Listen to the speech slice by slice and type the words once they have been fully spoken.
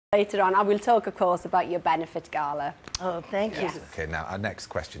Later on, I will talk, of course, about your benefit gala. Oh, thank you. OK, now, our next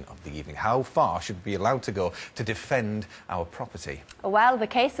question of the evening. How far should we be allowed to go to defend our property? Well, the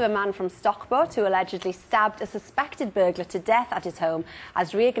case of a man from Stockport who allegedly stabbed a suspected burglar to death at his home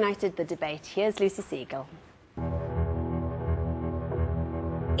has reignited the debate. Here's Lucy Siegel.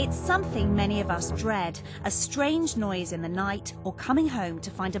 It's something many of us dread, a strange noise in the night or coming home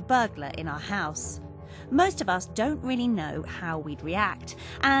to find a burglar in our house. Most of us don't really know how we'd react,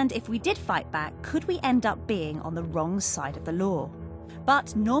 and if we did fight back, could we end up being on the wrong side of the law?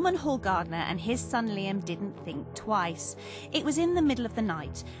 But Norman Hall-Gardiner and his son Liam didn't think twice. It was in the middle of the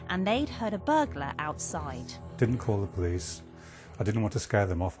night, and they'd heard a burglar outside. Didn't call the police. I didn't want to scare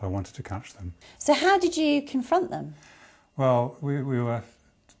them off, I wanted to catch them. So how did you confront them? Well, we were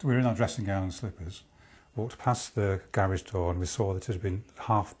in our dressing gown and slippers, walked past the garage door and we saw that it had been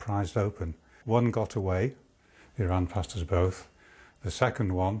half prized open. One got away, he ran past us both. The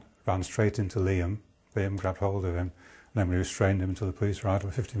second one ran straight into Liam. Liam grabbed hold of him, and then we restrained him until the police arrived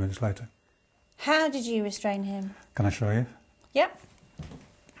 50 minutes later. How did you restrain him? Can I show you? Yep.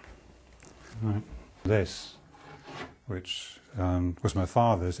 Right. This, which was my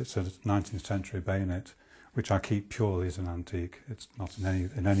father's, it's a 19th century bayonet, which I keep purely as an antique. It's not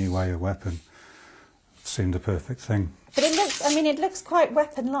in any way a weapon. It seemed a perfect thing. But it looks, I mean, it looks quite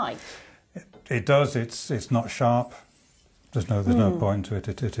weapon-like. It does. It's not sharp. There's no point to it.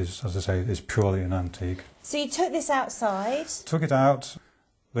 It is, as I say, it's purely an antique. So you took this outside? Took it out.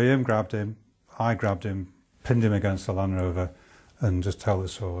 Liam grabbed him. I grabbed him, pinned him against the Land Rover, and just held the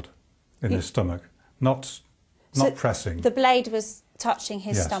sword in his stomach. Not pressing. The blade was touching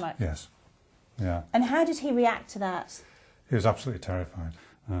his stomach. Yes. Yeah. And how did he react to that? He was absolutely terrified.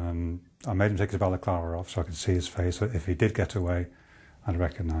 I made him take his balaclava off so I could see his face. So if he did get away, I'd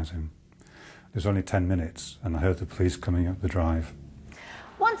recognise him. It was only 10 minutes and I heard the police coming up the drive.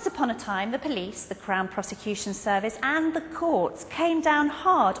 Once upon a time, the police, the Crown Prosecution Service and the courts came down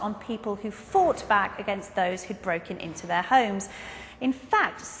hard on people who fought back against those who'd broken into their homes. In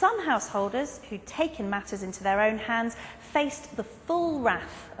fact, some householders who'd taken matters into their own hands faced the full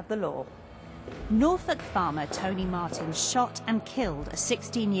wrath of the law. Norfolk farmer Tony Martin shot and killed a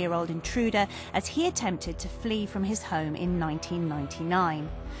 16-year-old intruder as he attempted to flee from his home in 1999.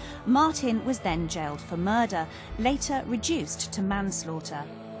 Martin was then jailed for murder, later reduced to manslaughter.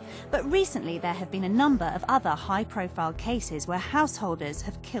 But recently there have been a number of other high-profile cases where householders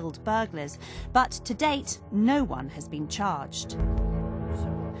have killed burglars, but to date no one has been charged.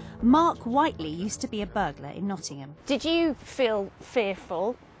 Mark Whiteley used to be a burglar in Nottingham. Did you feel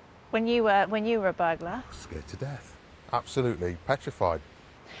fearful when you were a burglar? Scared to death. Absolutely petrified.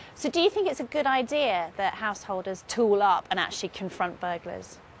 So do you think it's a good idea that householders tool up and actually confront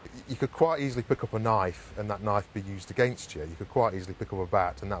burglars? You could quite easily pick up a knife and that knife be used against you. You could quite easily pick up a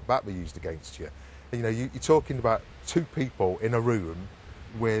bat and that bat be used against you. You know, you're talking about two people in a room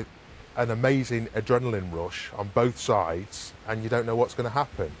with an amazing adrenaline rush on both sides and you don't know what's going to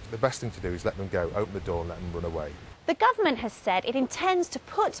happen. The best thing to do is let them go, open the door and let them run away. The government has said it intends to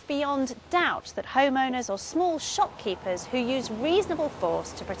put beyond doubt that homeowners or small shopkeepers who use reasonable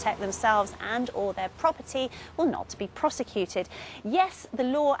force to protect themselves and or their property will not be prosecuted. Yes, the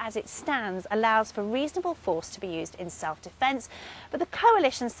law as it stands allows for reasonable force to be used in self-defence, but the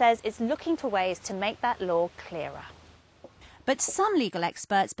coalition says it's looking for ways to make that law clearer. But some legal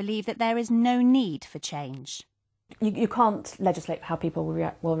experts believe that there is no need for change. You can't legislate how people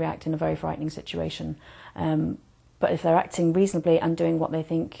will react in a very frightening situation. But if they're acting reasonably and doing what they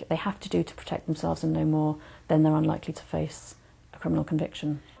think they have to do to protect themselves and no more, then they're unlikely to face a criminal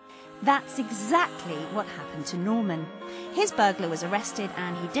conviction. That's exactly what happened to Norman. His burglar was arrested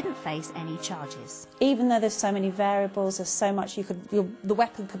and he didn't face any charges. Even though there's so many variables, there's so much the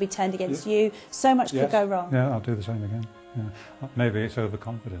weapon could be turned against you, so much could go wrong. Yeah, I'll do the same again. Yeah. Maybe it's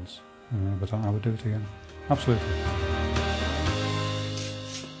overconfidence, but I would do it again. Absolutely.